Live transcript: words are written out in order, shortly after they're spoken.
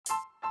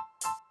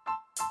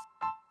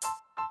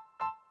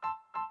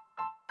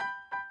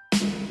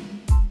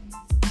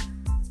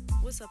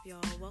what's up,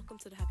 y'all? Welcome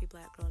to the Happy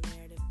Black Girl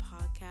Narrative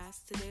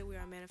Podcast. Today we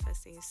are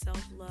manifesting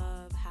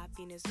self-love,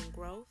 happiness, and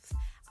growth.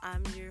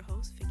 I'm your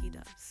host, Vicki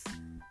Dubs.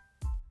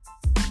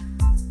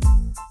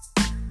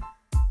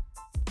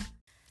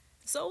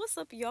 So what's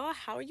up, y'all?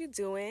 How are you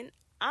doing?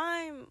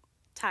 I'm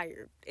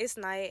tired. It's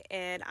night,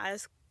 and I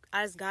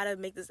just gotta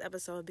make this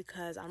episode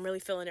because I'm really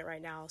feeling it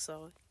right now.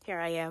 So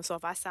here I am. So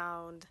if I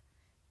sound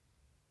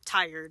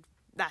tired,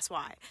 that's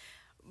why.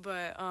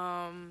 But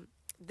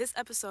this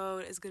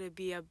episode is gonna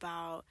be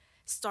about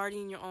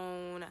starting your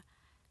own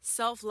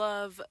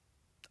self-love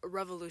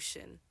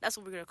revolution. That's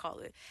what we're gonna call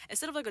it,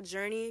 instead of like a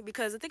journey,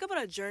 because the thing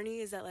about a journey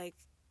is that, like,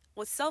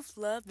 with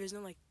self-love there's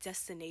no like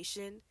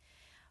destination,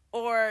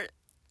 or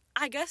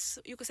I guess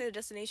you could say the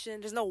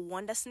destination, there's no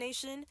one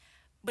destination,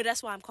 but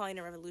that's why I'm calling it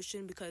a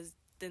revolution, because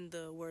then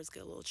the words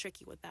get a little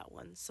tricky with that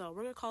one. So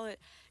we're gonna call it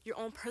your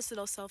own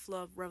personal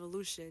self-love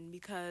revolution,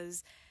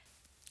 because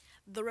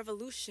the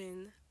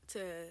revolution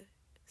to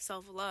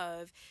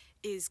self-love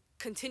is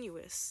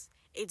continuous.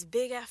 It's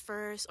big at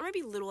first, or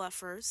maybe little at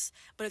first,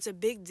 but it's a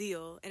big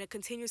deal, and it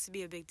continues to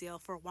be a big deal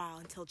for a while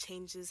until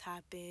changes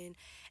happen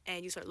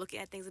and you start looking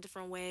at things a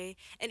different way.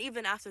 And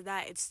even after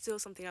that, it's still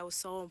something that was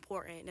so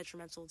important and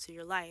detrimental to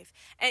your life.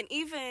 And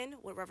even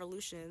with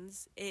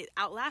revolutions, it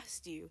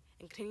outlasts you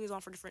and continues on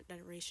for different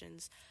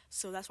generations.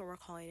 So that's why we're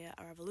calling it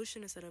a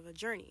revolution instead of a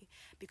journey.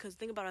 Because the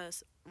thing about a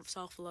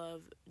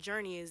self-love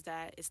journey is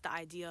that it's the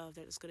idea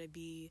that it's going to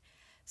be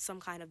some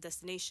kind of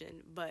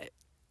destination, but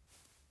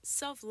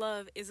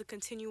self-love is a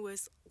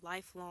continuous,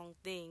 lifelong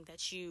thing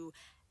that you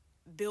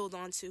build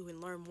onto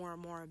and learn more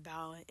and more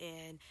about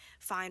and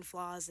find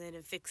flaws in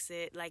and fix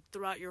it, like,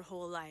 throughout your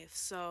whole life.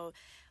 So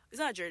it's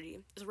not a journey,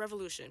 it's a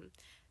revolution.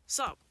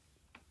 So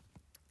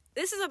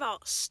this is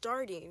about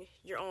starting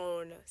your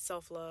own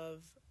self-love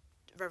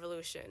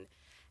revolution.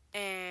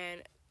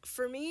 And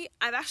for me,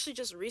 I've actually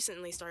just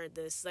recently started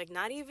this, like,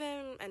 not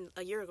even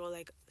a year ago,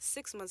 like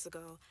 6 months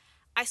ago.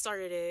 I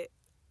started it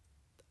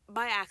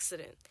by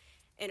accident,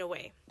 in a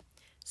way.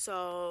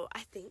 So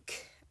I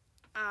think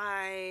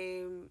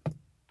I'm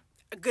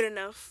good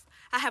enough.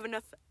 I have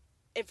enough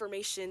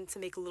information to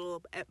make a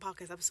little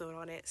podcast episode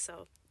on it.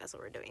 So that's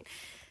what we're doing.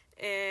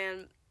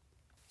 And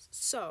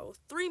so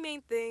 3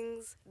 main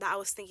things that I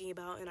was thinking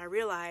about, and I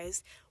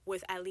realized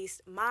with at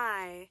least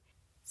my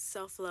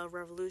self-love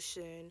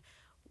revolution,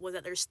 was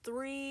that there's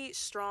 3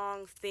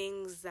 strong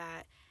things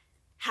that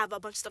have a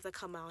bunch of stuff that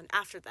come out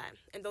after that.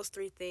 And those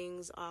 3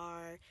 things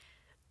are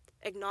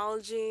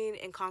acknowledging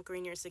and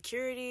conquering your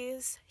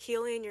insecurities,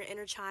 healing your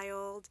inner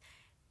child,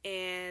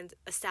 and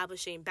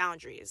establishing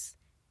boundaries.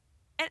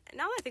 And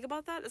now that I think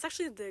about that, it's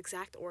actually the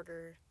exact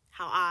order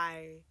how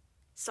I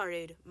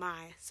started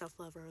my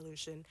self-love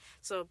revolution.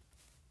 So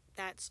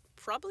that's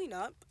probably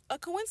not a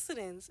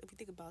coincidence if we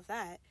think about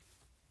that.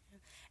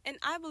 And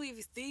I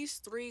believe these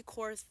 3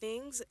 core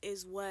things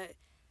is what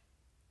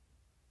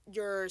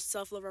your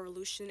self-love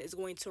revolution is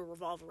going to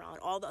revolve around.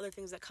 All the other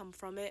things that come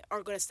from it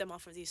are going to stem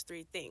off of these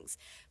 3 things.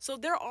 So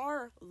there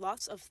are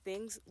lots of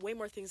things, way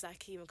more things that I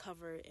can even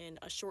cover in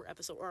a short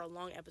episode or a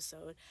long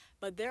episode,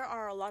 but there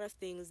are a lot of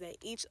things that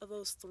each of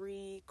those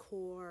 3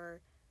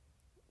 core,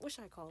 what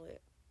should I call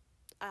it?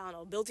 I don't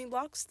know, building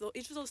blocks.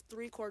 Each of those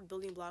 3 core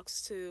building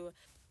blocks to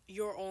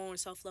your own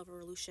self-love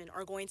revolution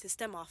are going to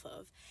stem off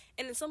of.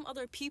 And in some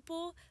other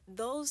people,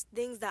 those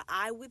things that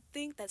I would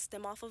think that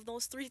stem off of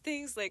those 3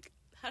 things, like,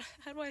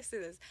 how do I say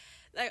this?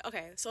 Like,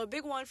 okay, so a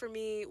big one for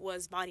me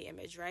was body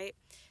image, right?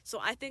 So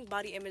I think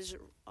body image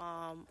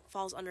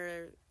falls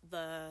under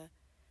the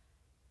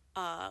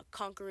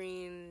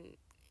conquering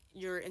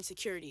your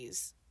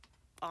insecurities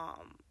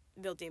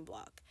building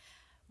block.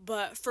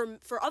 But for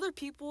other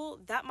people,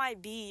 that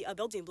might be a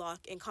building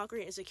block, and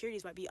conquering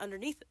insecurities might be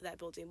underneath that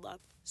building block.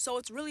 So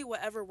it's really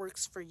whatever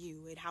works for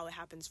you and how it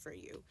happens for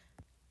you.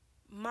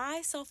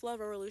 My self-love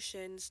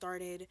revolution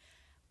started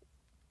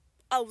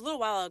a little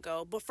while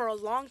ago, but for a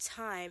long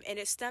time, and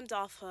it stemmed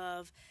off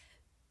of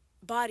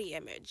body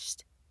image.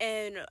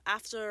 And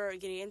after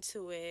getting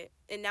into it,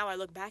 and now I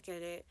look back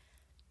at it,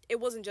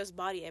 it wasn't just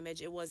body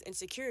image, it was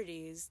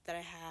insecurities that I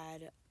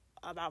had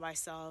about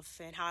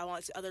myself and how I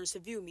wanted others to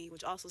view me,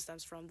 which also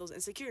stems from those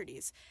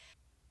insecurities.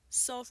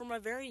 So from a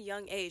very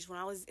young age, when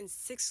I was in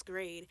 6th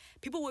grade,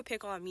 people would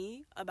pick on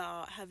me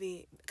about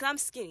because I'm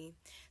skinny.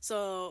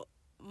 So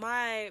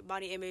my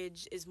body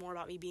image is more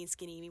about me being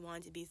skinny, me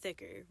wanting to be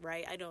thicker,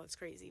 right? I know it's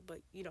crazy, but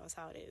you know, it's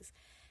how it is.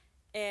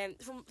 And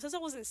since I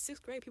was in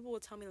 6th grade, people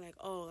would tell me, like,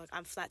 oh, like,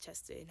 I'm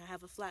flat-chested and I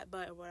have a flat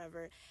butt or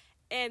whatever.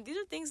 And these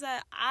are things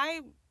that I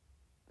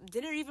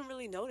didn't even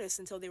really notice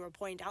until they were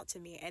pointed out to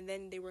me. And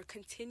then they were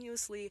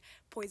continuously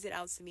pointed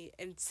out to me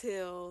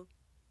until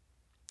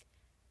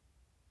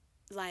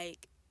really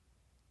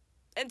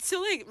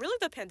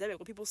the pandemic,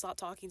 when people stopped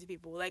talking to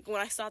people. Like,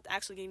 when I stopped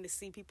actually getting to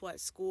see people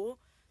at school,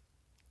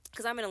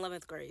 because I'm in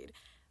 11th grade,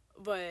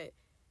 but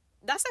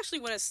that's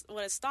actually when it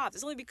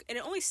stopped. And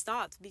it only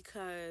stopped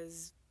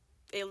because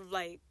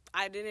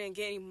I didn't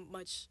get any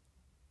much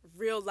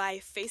real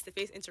life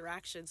face-to-face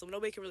interaction, so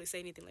nobody can really say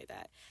anything like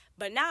that.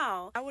 But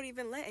now I wouldn't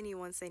even let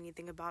anyone say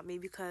anything about me,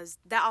 because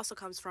that also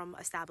comes from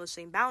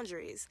establishing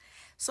boundaries.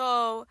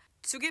 So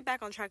to get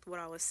back on track to what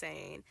I was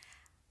saying,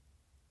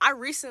 I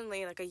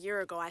recently, like a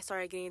year ago, I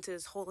started getting into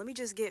this whole, let me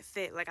just get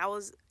fit. Like,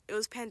 it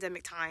was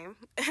pandemic time,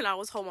 and I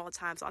was home all the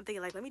time. So I'm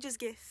thinking, like, let me just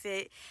get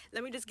fit.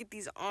 Let me just get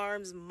these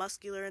arms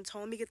muscular and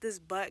toned. Let me get this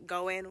butt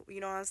going. You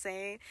know what I'm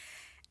saying?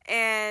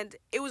 And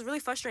it was really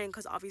frustrating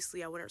because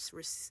obviously I wouldn't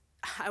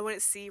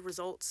see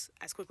results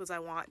as quickly as I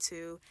want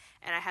to.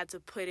 And I had to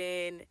put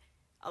in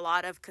a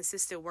lot of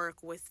consistent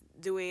work with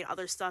doing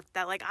other stuff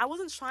that, like, I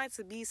wasn't trying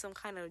to be some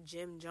kind of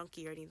gym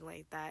junkie or anything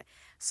like that.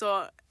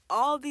 So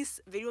all these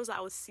videos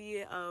I would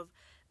see of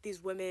these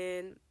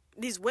women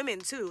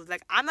too,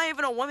 like, I'm not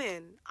even a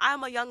woman,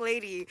 I'm a young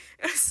lady.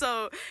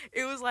 So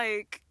it was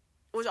like,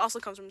 which also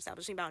comes from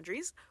establishing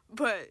boundaries,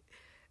 but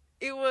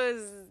it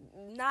was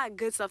not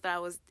good stuff that I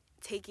was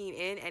taking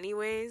in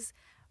anyways.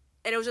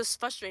 And it was just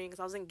frustrating because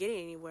I wasn't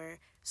getting anywhere.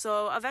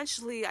 So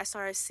eventually I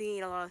started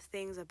seeing a lot of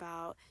things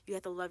about you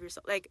have to love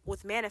yourself. Like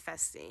with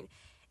manifesting,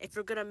 if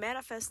you're going to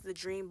manifest the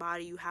dream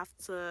body, you have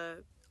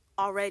to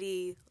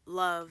already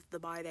love the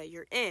body that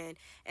you're in.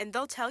 And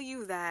they'll tell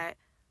you that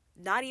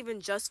not even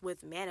just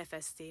with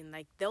manifesting.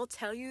 Like, they'll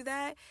tell you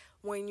that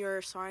when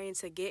you're starting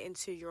to get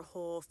into your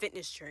whole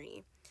fitness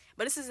journey.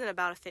 But this isn't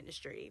about a fitness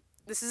journey.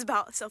 This is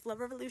about self-love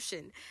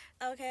revolution.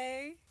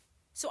 Okay?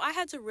 So I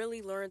had to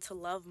really learn to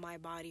love my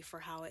body for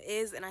how it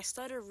is, and I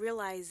started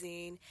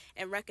realizing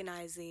and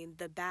recognizing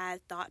the bad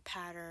thought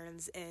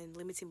patterns and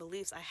limiting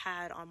beliefs I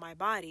had on my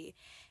body.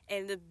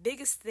 And the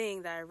biggest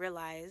thing that I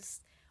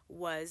realized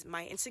was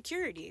my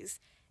insecurities,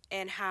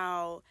 and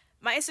how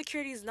my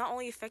insecurities not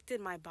only affected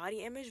my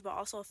body image, but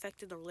also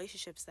affected the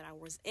relationships that I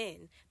was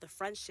in, the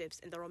friendships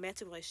and the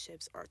romantic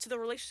relationships, or to the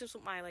relationships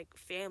with my, like,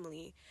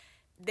 family.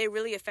 They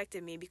really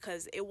affected me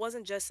because it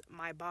wasn't just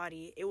my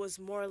body. It was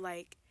more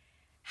like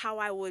how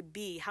I would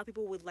be, how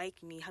people would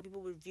like me, how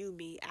people would view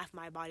me if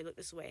my body looked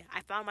this way.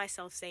 I found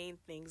myself saying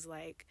things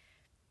like,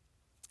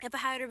 if I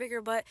had a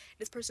bigger butt,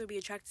 this person would be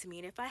attracted to me.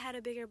 And if I had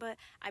a bigger butt,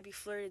 I'd be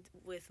flirted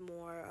with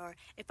more. Or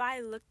if I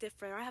look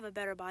different, or I have a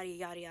better body,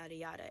 yada, yada,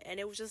 yada. And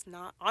it was just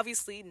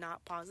obviously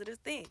not positive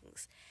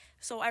things.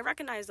 So I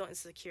recognized those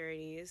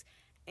insecurities.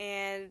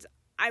 And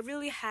I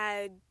really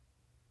had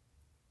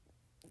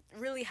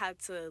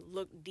to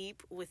look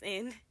deep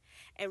within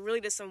and really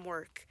did some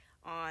work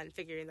on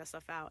figuring that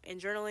stuff out.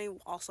 And journaling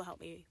also helped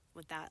me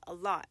with that a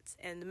lot.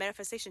 And the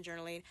manifestation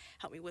journaling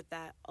helped me with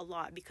that a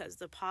lot, because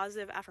the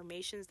positive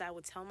affirmations that I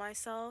would tell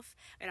myself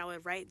and I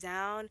would write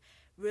down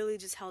really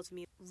just helped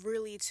me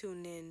really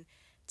tune in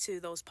to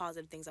those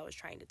positive things I was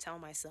trying to tell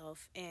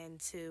myself and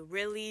to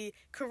really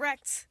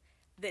correct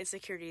the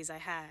insecurities I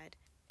had.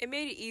 It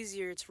made it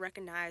easier to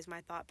recognize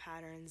my thought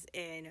patterns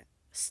and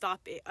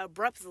stop it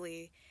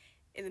abruptly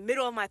in the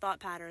middle of my thought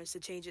patterns to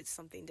change it to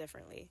something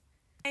differently.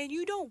 And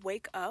you don't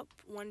wake up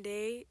one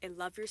day and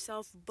love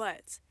yourself,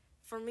 but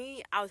for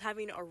me, I was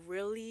having a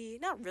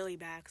not really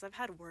bad, because I've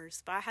had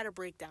worse, but I had a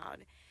breakdown,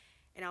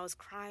 and I was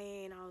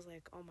crying. I was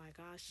like, oh my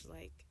gosh,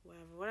 like,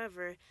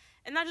 whatever.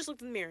 And I just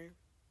looked in the mirror,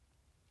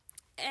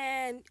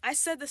 and I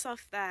said the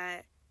stuff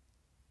that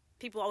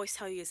people always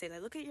tell you to say,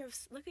 like, look at your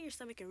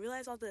stomach and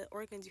realize all the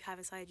organs you have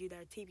inside you that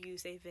are keeping you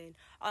safe and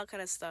all that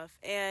kind of stuff.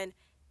 And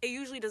it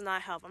usually does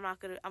not help. I'm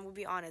gonna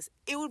be honest.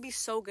 It would be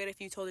so good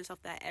if you told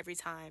yourself that every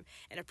time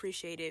and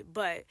appreciate it,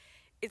 but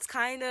it's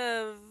kind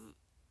of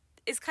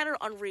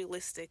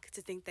unrealistic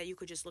to think that you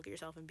could just look at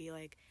yourself and be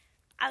like,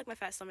 I like my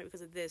fat stomach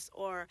because of this,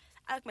 or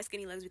I like my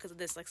skinny legs because of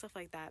this, like stuff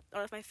like that, or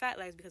I like my fat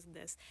legs because of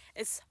this.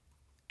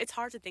 It's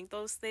hard to think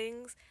those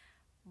things,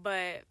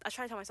 but I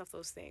try to tell myself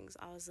those things.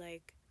 I was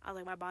like,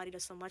 my body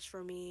does so much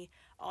for me.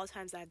 All the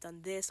times that I've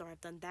done this or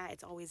I've done that,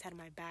 it's always had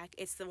my back.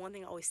 It's the one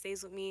thing that always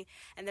stays with me.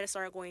 And then it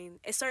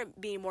started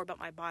being more about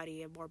my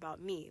body and more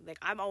about me. Like,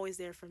 I'm always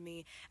there for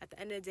me. At the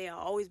end of the day, I'll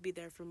always be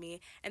there for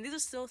me. And these are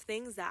still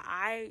things that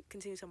I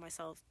continue to tell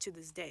myself to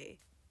this day.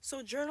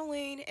 So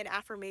journaling and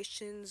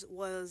affirmations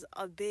was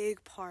a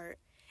big part,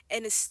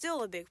 and is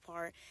still a big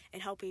part,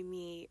 in helping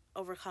me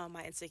overcome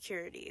my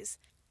insecurities.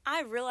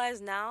 I realize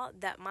now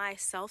that my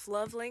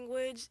self-love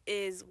language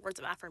is words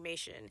of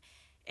affirmation,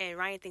 and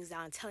writing things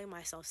down and telling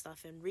myself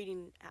stuff and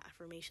reading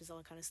affirmations, all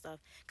that kind of stuff.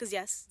 Because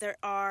yes, there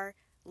are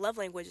love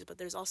languages, but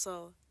there's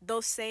also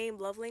those same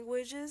love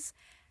languages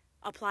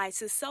apply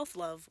to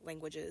self-love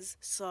languages.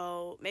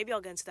 So maybe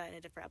I'll get into that in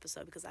a different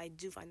episode, because I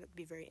do find that to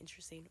be very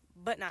interesting,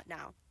 but not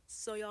now.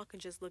 So y'all can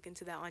just look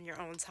into that on your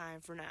own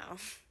time for now.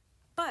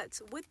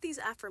 But with these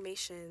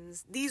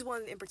affirmations, these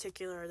ones in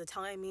particular, the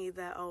telling me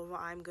that, oh, well,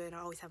 I'm good, I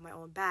always have my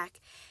own back,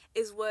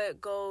 is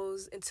what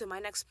goes into my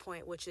next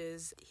point, which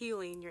is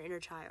healing your inner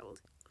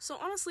child. So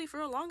honestly, for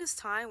the longest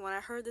time, when I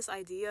heard this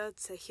idea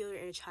to heal your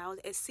inner child,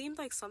 it seemed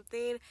like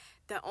something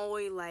that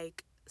only,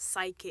 like,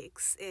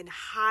 psychics and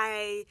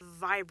high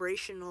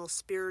vibrational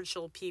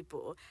spiritual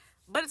people,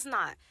 but it's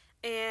not.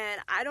 And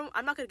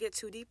I'm not going to get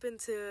too deep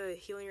into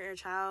healing your inner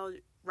child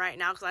right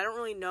now, because I don't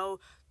really know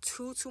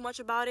too much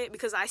about it,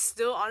 because I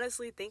still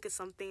honestly think it's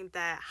something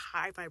that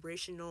high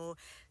vibrational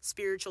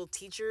spiritual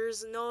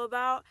teachers know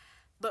about.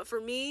 But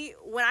for me,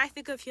 when I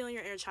think of healing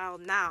your inner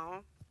child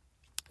now,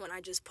 when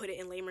I just put it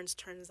in layman's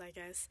terms, I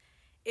guess,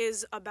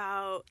 is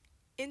about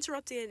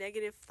interrupting a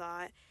negative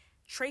thought,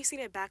 tracing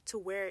it back to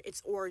where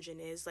its origin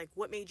is, like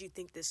what made you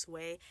think this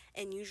way,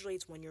 and usually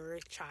it's when you're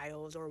a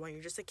child or when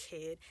you're just a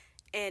kid,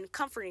 and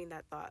comforting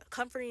that thought,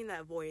 comforting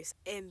that voice,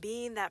 and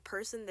being that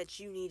person that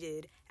you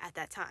needed at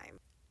that time.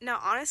 Now,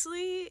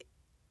 honestly,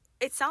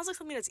 it sounds like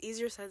something that's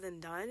easier said than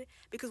done,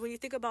 because when you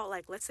think about,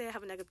 like, let's say I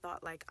have a negative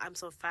thought, like, I'm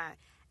so fat,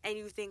 and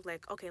you think,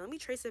 like, okay, let me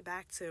trace it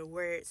back to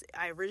where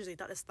I originally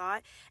thought this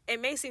thought. It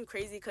may seem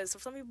crazy, because for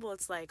some people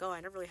it's like, oh, I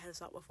never really had this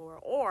thought before,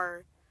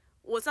 or,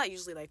 well, it's not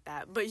usually like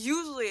that, but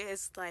usually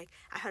it's like,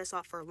 I had this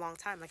thought for a long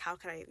time, like, how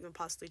could I even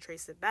possibly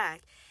trace it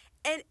back?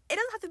 And it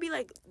doesn't have to be,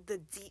 like,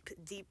 the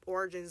deep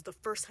origins, the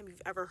first time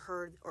you've ever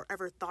heard or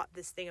ever thought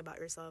this thing about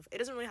yourself. It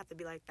doesn't really have to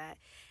be like that.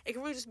 It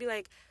can really just be,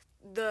 like,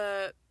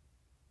 the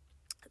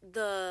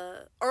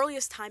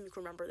earliest time you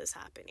can remember this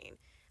happening.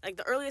 Like,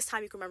 the earliest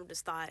time you can remember this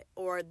thought,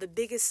 or the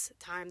biggest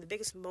time, the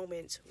biggest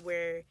moment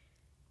where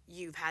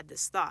you've had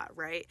this thought,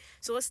 right?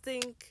 So let's say,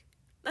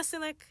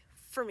 like,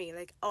 for me,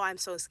 like, oh, I'm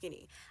so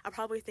skinny. I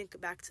probably think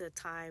back to a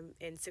time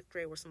in 6th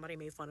grade where somebody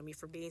made fun of me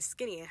for being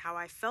skinny and how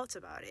I felt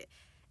about it.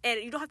 And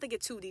you don't have to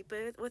get too deep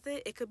with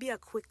it. It could be a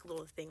quick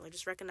little thing, like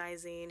just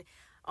recognizing,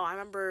 oh, I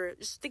remember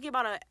just thinking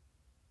about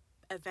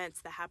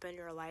events that happened in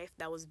your life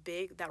that was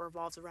big, that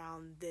revolves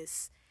around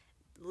this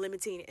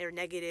limiting or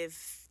negative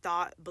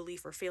thought,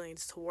 belief, or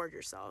feelings toward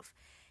yourself,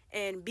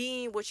 and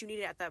being what you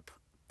needed at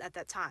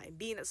that time,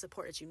 being that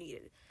support that you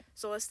needed.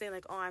 So let's say,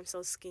 like, oh, I'm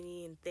so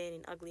skinny and thin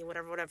and ugly and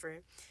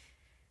whatever.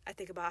 I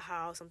think about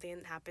how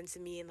something happened to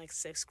me in, like,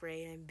 6th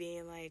grade, and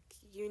being like,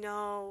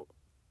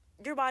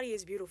 your body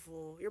is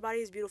beautiful. Your body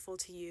is beautiful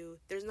to you.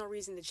 There's no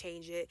reason to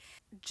change it.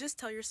 Just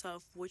tell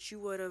yourself what you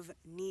would have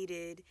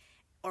needed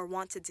or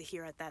wanted to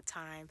hear at that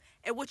time,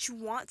 and what you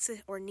want to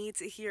or need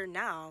to hear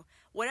now.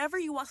 Whatever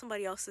you want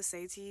somebody else to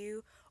say to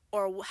you,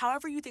 or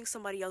however you think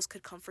somebody else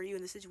could comfort you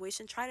in the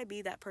situation, try to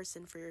be that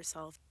person for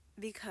yourself.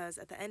 Because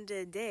at the end of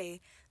the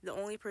day, the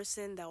only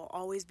person that will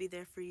always be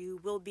there for you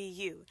will be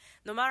you.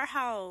 No matter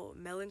how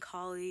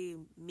melancholy,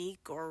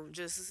 meek, or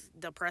just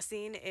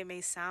depressing it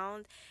may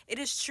sound, it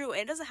is true.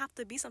 And it doesn't have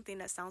to be something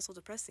that sounds so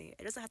depressing.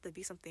 It doesn't have to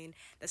be something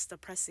that's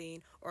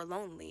depressing or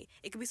lonely.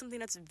 It could be something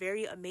that's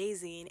very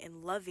amazing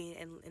and loving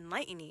and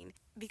enlightening.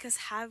 Because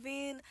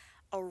having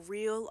a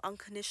real,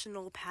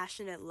 unconditional,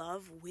 passionate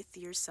love with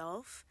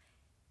yourself,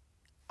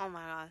 oh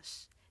my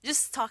gosh.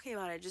 Just talking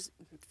about it just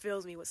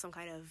fills me with some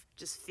kind of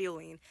just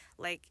feeling.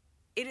 Like,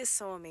 it is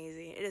so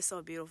amazing. It is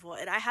so beautiful.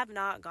 And I have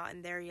not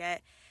gotten there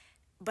yet,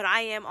 but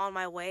I am on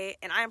my way,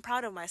 and I am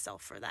proud of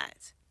myself for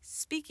that.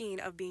 Speaking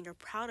of being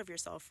proud of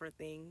yourself for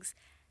things,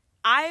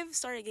 I've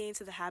started getting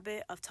into the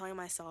habit of telling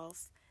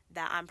myself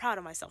that I'm proud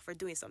of myself for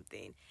doing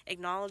something.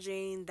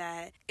 Acknowledging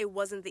that it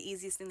wasn't the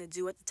easiest thing to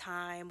do at the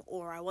time,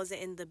 or I wasn't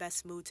in the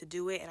best mood to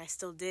do it, and I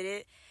still did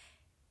it.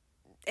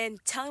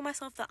 And telling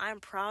myself that I'm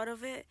proud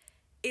of it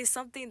is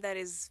something that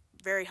is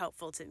very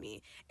helpful to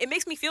me. It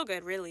makes me feel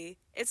good, really.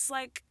 It's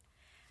like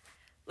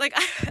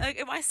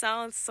it might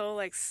sound so,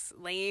 like,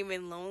 lame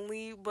and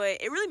lonely, but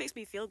it really makes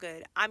me feel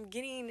good. I'm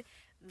getting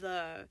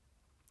the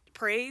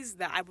praise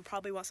that I would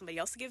probably want somebody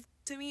else to give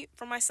to me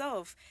from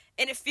myself,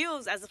 and it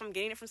feels as if I'm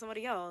getting it from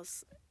somebody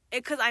else.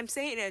 Because I'm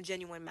saying it in a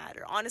genuine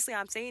matter. Honestly,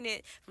 I'm saying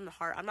it from the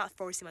heart. I'm not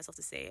forcing myself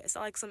to say it. It's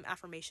not like some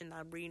affirmation that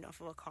I'm reading off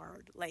of a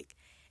card. Like,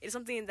 it's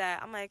something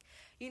that I'm like,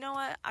 you know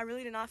what? I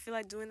really did not feel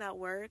like doing that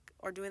work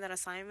or doing that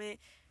assignment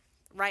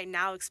right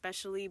now,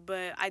 especially.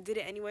 But I did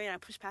it anyway, and I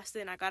pushed past it,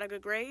 and I got a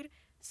good grade.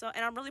 So,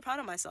 and I'm really proud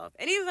of myself.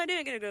 And even if I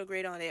didn't get a good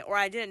grade on it, or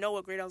I didn't know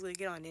what grade I was going to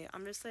get on it,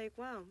 I'm just like,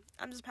 wow,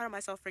 I'm just proud of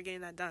myself for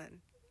getting that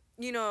done.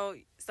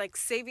 It's like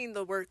saving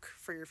the work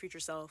for your future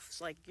self.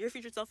 So, like, your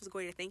future self is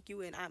going to thank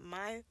you, and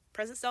my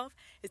present self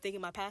is thanking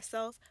my past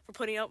self for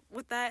putting up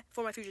with that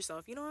for my future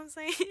self. You know what I'm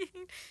saying?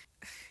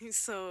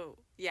 So,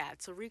 yeah,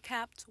 to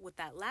recap with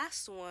that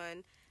last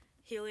one,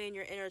 healing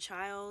your inner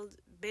child,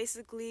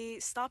 basically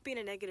stopping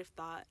a negative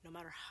thought, no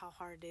matter how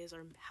hard it is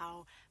or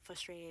how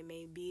frustrating it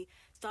may be.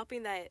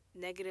 Stopping that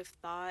negative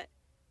thought,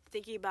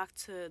 thinking back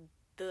to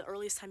the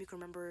earliest time you can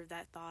remember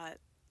that thought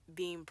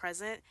being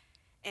present,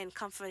 and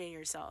comforting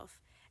yourself.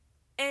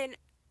 And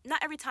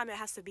not every time it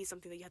has to be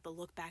something that you have to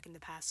look back in the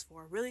past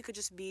for. Really, it could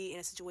just be in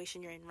a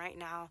situation you're in right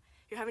now.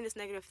 You're having this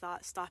negative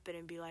thought, stop it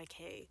and be like,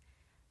 hey,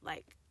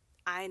 like,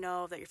 I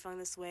know that you're feeling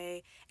this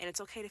way, and it's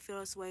okay to feel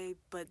this way,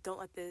 but don't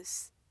let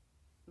this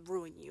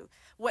ruin you.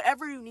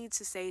 Whatever you need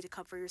to say to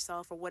comfort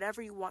yourself, or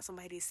whatever you want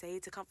somebody to say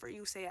to comfort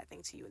you, say that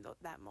thing to you in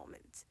that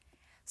moment.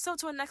 So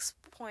to our next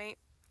point,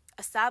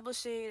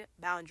 establishing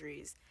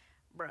boundaries.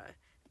 Bruh.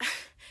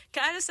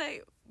 Can I just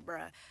say,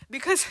 bruh?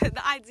 Because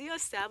the idea of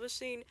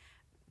establishing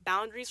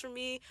boundaries for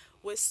me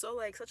was so,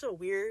 like, such a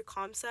weird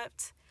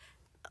concept.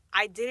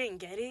 I didn't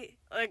get it.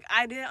 Like,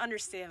 I didn't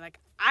understand. Like,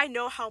 I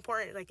know how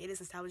important, like, it is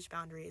to establish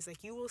boundaries.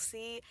 Like, you will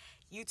see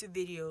YouTube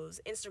videos,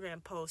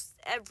 Instagram posts,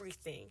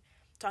 everything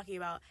talking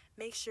about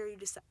make sure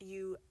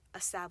you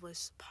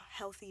establish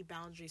healthy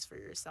boundaries for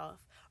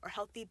yourself or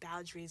healthy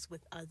boundaries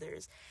with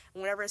others.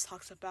 Whenever it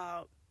talks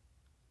about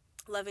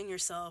loving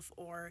yourself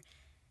or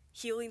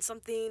healing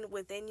something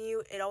within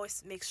you, it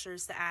always makes sure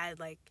to add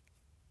like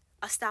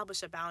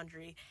establish a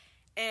boundary.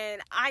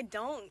 And I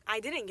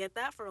didn't get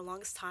that for the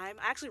longest time.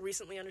 I actually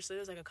recently understood.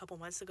 It was like a couple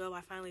months ago. I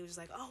finally was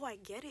like, oh, I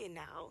get it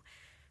now.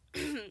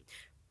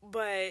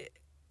 But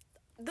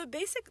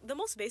the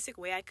most basic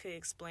way I could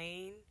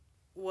explain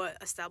what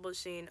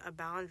establishing a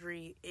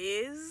boundary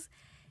is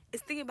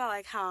think about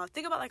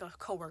like a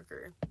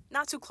coworker.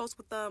 Not too close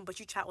with them, but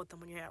you chat with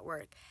them when you're at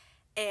work.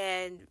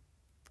 And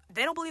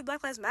they don't believe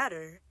Black Lives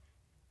Matter.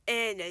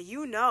 And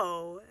you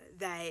know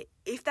that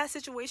if that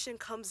situation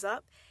comes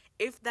up,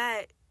 if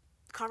that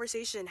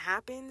conversation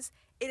happens,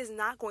 it is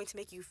not going to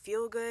make you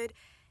feel good.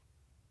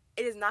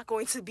 It is not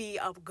going to be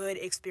a good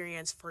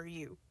experience for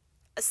you.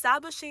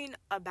 Establishing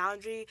a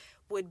boundary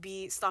would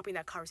be stopping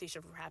that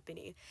conversation from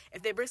happening.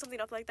 If they bring something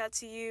up like that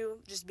to you,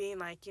 just being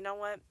like, you know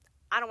what?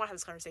 I don't want to have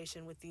this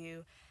conversation with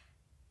you.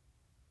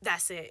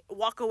 That's it.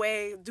 Walk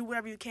away, do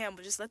whatever you can,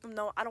 but just let them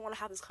know I don't want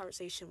to have this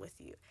conversation with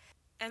you.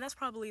 And that's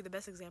probably the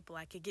best example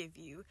I could give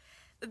you.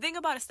 The thing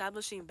about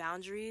establishing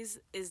boundaries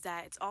is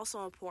that it's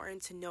also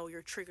important to know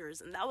your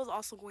triggers. And that was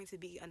also going to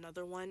be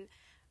another one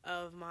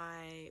of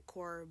my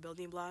core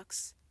building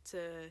blocks to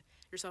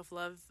your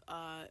self-love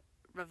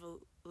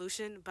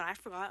revolution. But I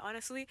forgot,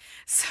 honestly.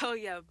 So,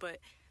 yeah, but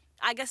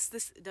I guess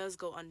this does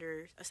go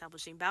under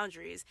establishing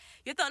boundaries.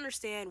 You have to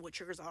understand what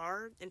triggers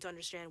are and to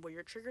understand where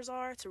your triggers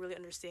are to really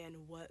understand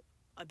what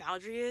a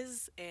boundary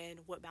is and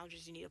what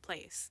boundaries you need to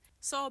place.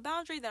 So a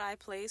boundary that I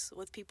place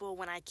with people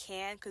when I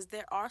can, because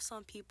there are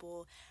some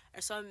people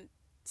or some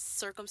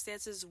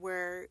circumstances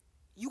where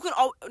you can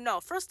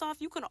first off,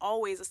 you can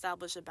always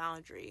establish a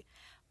boundary,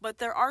 but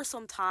there are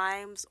some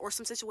times or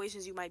some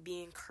situations you might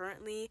be in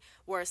currently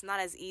where it's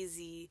not as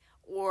easy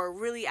or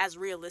really as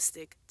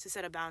realistic to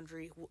set a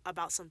boundary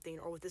about something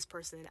or with this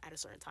person at a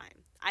certain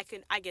time.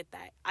 I get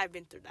that. I've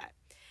been through that.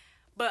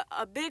 But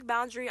a big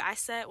boundary I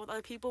set with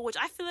other people, which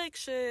I feel like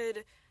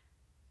should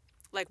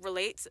like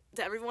relate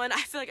to everyone.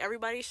 I feel like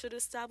everybody should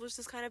establish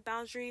this kind of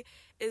boundary,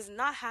 is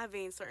not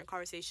having certain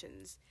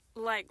conversations.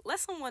 Like, let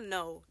someone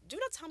know, do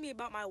not tell me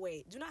about my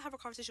weight. Do not have a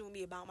conversation with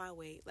me about my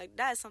weight. Like,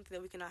 that is something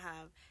that we cannot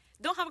have.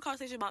 Don't have a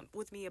conversation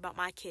with me about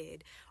my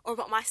kid or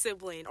about my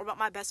sibling or about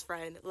my best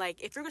friend.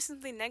 Like, if you're going to say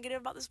something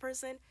negative about this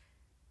person,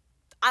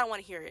 I don't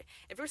want to hear it.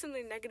 If you're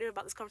something negative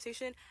about this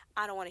conversation,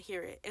 I don't want to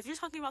hear it. If you're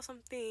talking about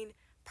something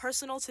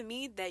personal to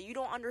me that you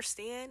don't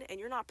understand and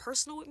you're not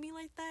personal with me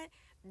like that,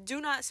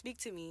 do not speak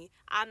to me.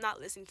 I'm not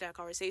listening to that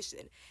conversation.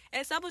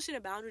 And establishing a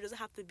boundary doesn't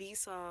have to be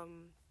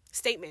some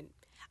statement.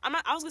 I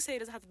was going to say it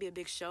doesn't have to be a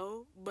big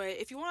show, but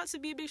if you want it to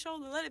be a big show,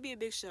 then let it be a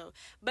big show.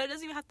 But it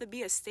doesn't even have to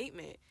be a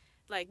statement.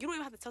 Like, you don't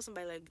even have to tell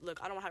somebody, like, look,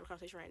 I don't want to have a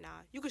conversation right now.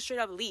 You can straight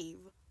up leave.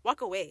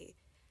 Walk away.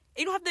 And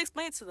you don't have to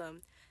explain it to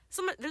them.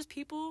 There's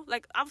people,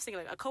 like, I was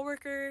thinking, like, a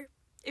coworker,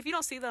 if you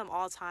don't see them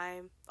all the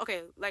time,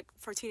 okay, like,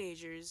 for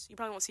teenagers, you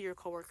probably won't see your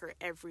coworker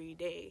every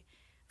day.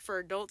 For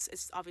adults,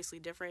 it's obviously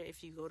different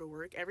if you go to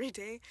work every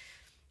day.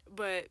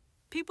 But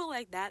people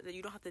like that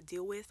you don't have to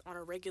deal with on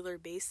a regular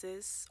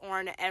basis, or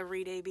on an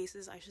everyday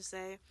basis, I should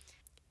say,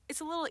 it's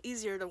a little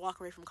easier to walk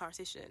away from a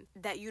conversation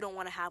that you don't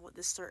want to have with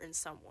this certain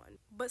someone.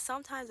 But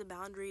sometimes a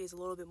boundary is a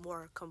little bit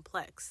more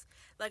complex.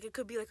 Like, it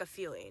could be like a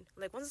feeling.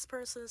 Like, once this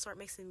person starts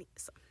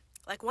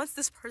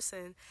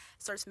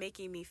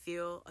making me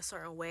feel a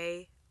certain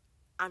way,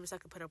 I'm just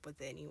not going to put up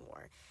with it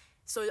anymore.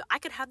 So I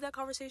could have that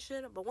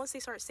conversation, but once they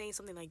start saying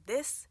something like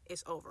this,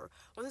 it's over.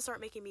 Once they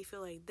start making me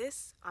feel like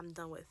this, I'm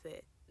done with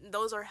it.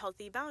 Those are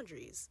healthy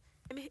boundaries.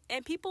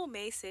 And people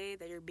may say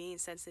that you're being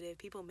sensitive.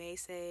 People may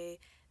say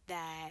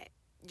that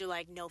you're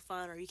like no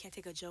fun or you can't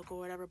take a joke or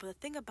whatever. But the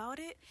thing about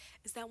it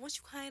is that once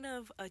you kind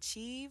of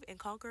achieve and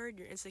conquer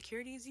your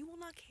insecurities, you will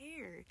not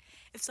care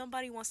if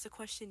somebody wants to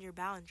question your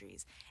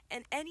boundaries.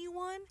 And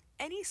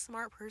any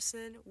smart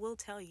person will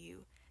tell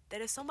you that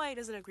if somebody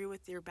doesn't agree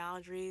with your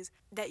boundaries,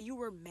 that you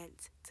were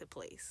meant to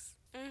place.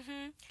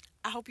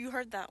 I hope you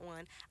heard that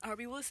one. I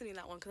hope you're listening to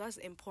that one, because that's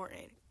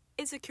important.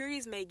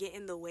 Insecurities may get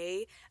in the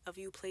way of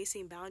you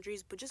placing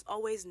boundaries, but just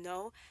always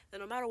know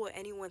that no matter what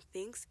anyone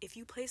thinks, if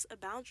you place a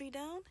boundary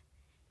down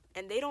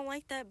and they don't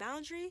like that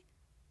boundary,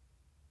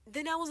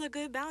 then that was a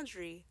good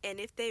boundary. And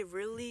if they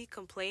really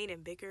complain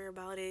and bicker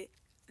about it,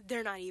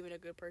 they're not even a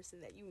good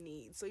person that you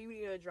need. So you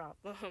need to drop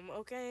them,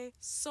 okay?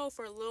 So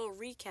for a little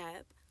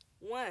recap,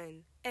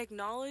 1,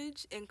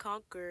 acknowledge and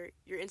conquer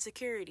your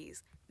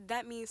insecurities.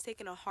 That means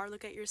taking a hard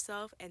look at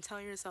yourself and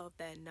telling yourself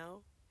that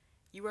no,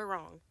 you were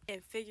wrong.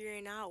 And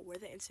figuring out where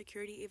the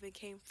insecurity even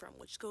came from,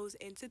 which goes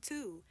into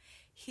 2.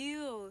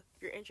 Heal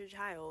your inner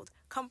child.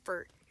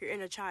 Comfort your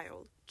inner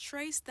child.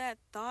 Trace that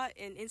thought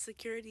and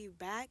insecurity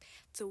back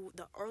to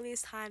the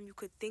earliest time you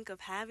could think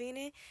of having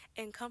it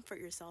and comfort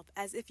yourself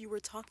as if you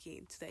were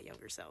talking to that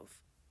younger self.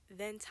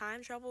 Then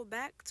time travel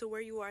back to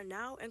where you are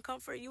now and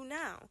comfort you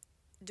now.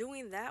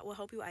 Doing that will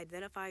help you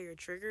identify your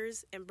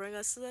triggers and bring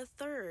us to the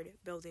third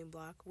building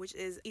block, which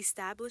is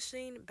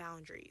establishing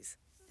boundaries.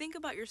 Think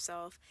about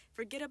yourself,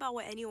 forget about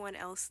what anyone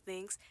else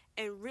thinks,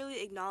 and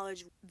really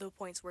acknowledge the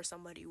points where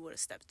somebody would have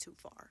stepped too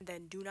far.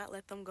 Then do not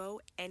let them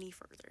go any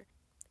further.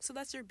 So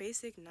that's your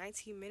basic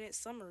 19-minute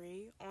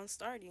summary on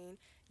starting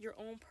your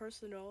own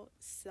personal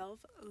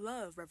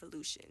self-love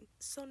revolution.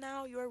 So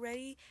now you're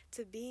ready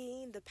to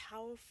being the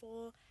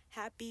powerful,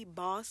 happy,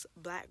 boss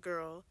black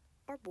girl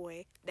or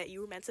boy that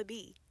you were meant to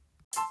be.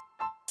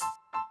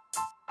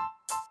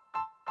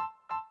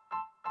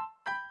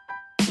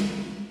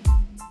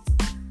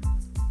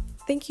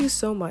 Thank you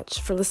so much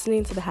for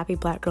listening to the Happy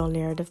Black Girl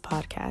Narrative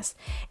podcast.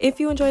 If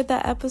you enjoyed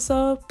that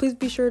episode, please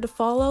be sure to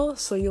follow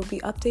so you'll be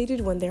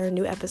updated when there are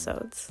new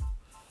episodes.